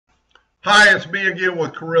Hi, it's me again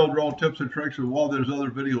with Corel Draw Tips and Tricks, and while there's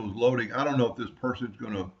other videos loading, I don't know if this person's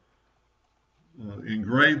going to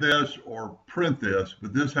engrave this or print this,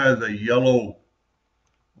 but this has a yellow,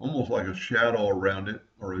 almost like a shadow around it,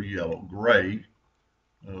 or a yellow, gray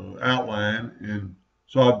outline. And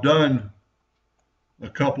so I've done a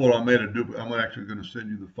couple. I made a duplicate. I'm actually going to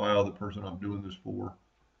send you the file, the person I'm doing this for.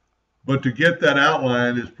 But to get that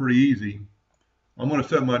outline is pretty easy. I'm going to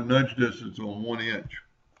set my nudge distance on 1 inch.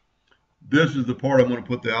 This is the part I'm going to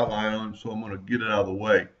put the outline on, so I'm going to get it out of the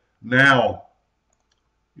way. Now,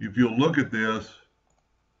 if you'll look at this,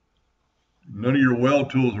 none of your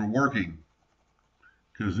weld tools are working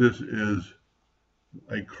because this is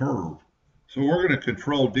a curve. So we're going to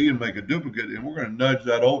Control D and make a duplicate, and we're going to nudge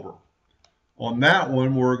that over. On that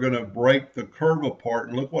one, we're going to break the curve apart,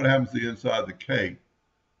 and look what happens to the inside of the K.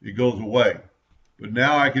 It goes away. But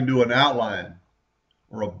now I can do an outline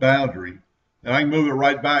or a boundary, and I can move it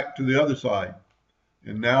right back to the other side.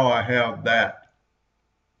 And now I have that.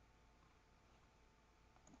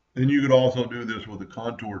 And you could also do this with a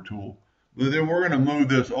contour tool. But then we're going to move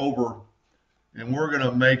this over, and we're going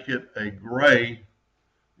to make it a gray,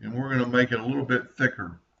 and we're going to make it a little bit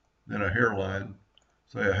thicker than a hairline,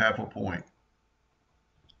 say a 1/2 point,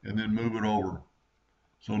 and then move it over.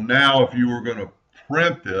 So now if you were going to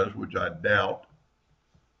print this, which I doubt,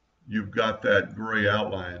 you've got that gray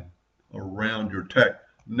outline around your text.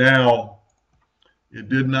 Now, it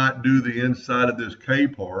did not do the inside of this K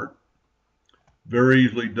part. Very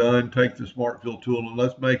easily done. Take the Smart Fill tool and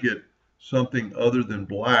let's make it something other than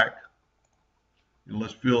black. And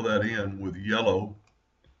let's fill that in with yellow.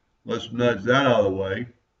 Let's nudge that out of the way.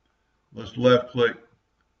 Let's left click.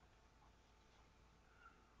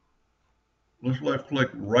 Let's left click,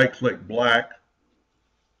 right click black.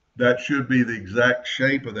 That should be the exact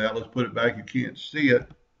shape of that. Let's put it back. You can't see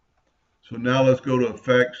it. So now let's go to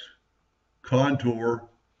Effects, Contour,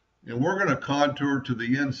 and we're going to contour to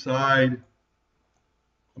the inside,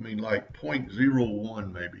 like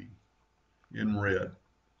 0.01 maybe in red.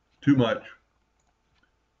 Too much.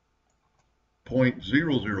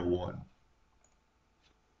 0.001.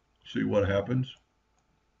 See what happens.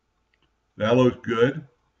 That looks good.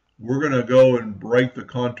 We're going to go and break the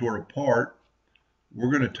contour apart.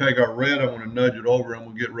 We're going to take our red, I'm going to nudge it over, and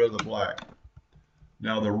we'll get rid of the black.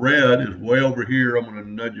 Now the red is way over here. I'm going to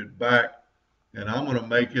nudge it back, and I'm going to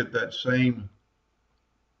make it that same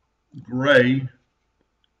gray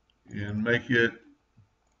and make it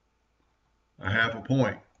a 1/2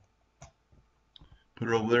 point. Put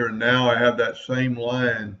it over there, and now I have that same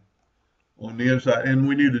line on the inside. And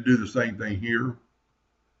we need to do the same thing here,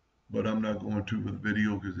 but I'm not going to for the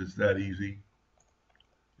video because it's that easy.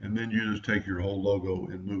 And then you just take your whole logo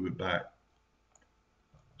and move it back.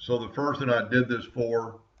 So the person I did this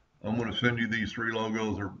for, I'm going to send you these 3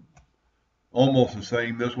 logos. They're almost the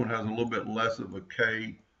same. This one has a little bit less of a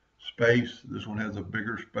K space. This one has a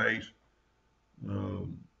bigger space.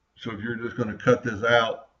 So if you're just going to cut this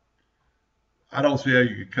out, I don't see how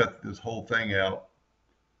you could cut this whole thing out,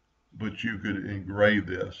 but you could engrave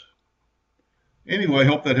this. Anyway,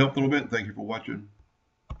 hope that helped a little bit. Thank you for watching.